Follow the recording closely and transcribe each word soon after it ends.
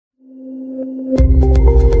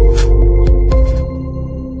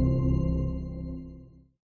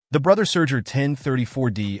The Brother Serger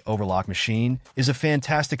 1034D Overlock machine is a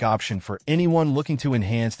fantastic option for anyone looking to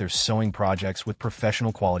enhance their sewing projects with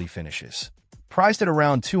professional quality finishes. Priced at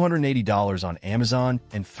around $280 on Amazon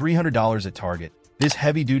and $300 at Target, this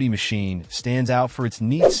heavy-duty machine stands out for its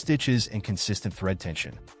neat stitches and consistent thread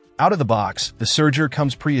tension. Out of the box, the Serger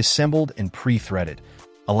comes pre-assembled and pre-threaded,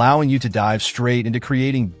 allowing you to dive straight into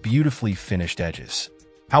creating beautifully finished edges.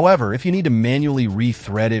 However, if you need to manually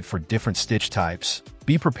re-thread it for different stitch types,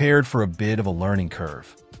 be prepared for a bit of a learning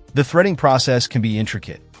curve. The threading process can be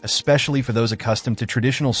intricate, especially for those accustomed to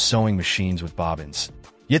traditional sewing machines with bobbins.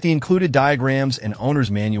 Yet the included diagrams and owner's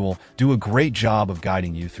manual do a great job of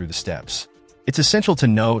guiding you through the steps. It's essential to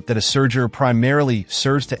note that a serger primarily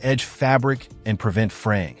serves to edge fabric and prevent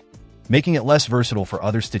fraying, making it less versatile for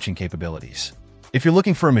other stitching capabilities. If you're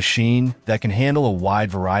looking for a machine that can handle a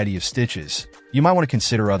wide variety of stitches, you might want to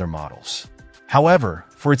consider other models. However,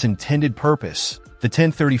 for its intended purpose, the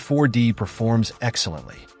 1034D performs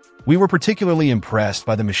excellently. We were particularly impressed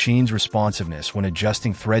by the machine's responsiveness when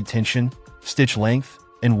adjusting thread tension, stitch length,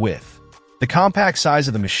 and width. The compact size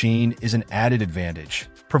of the machine is an added advantage,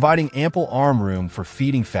 providing ample arm room for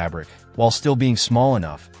feeding fabric while still being small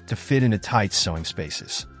enough to fit into tight sewing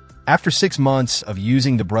spaces. After 6 months of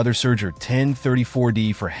using the Brother Serger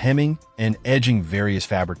 1034D for hemming and edging various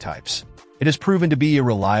fabric types, it has proven to be a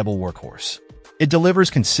reliable workhorse. It delivers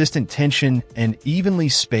consistent tension and evenly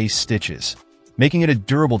spaced stitches, making it a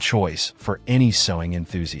durable choice for any sewing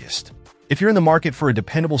enthusiast. If you're in the market for a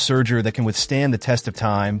dependable serger that can withstand the test of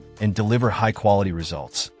time and deliver high-quality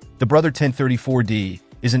results, the Brother 1034D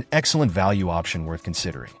is an excellent value option worth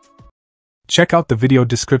considering. Check out the video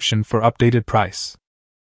description for updated price.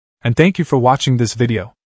 And thank you for watching this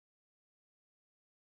video.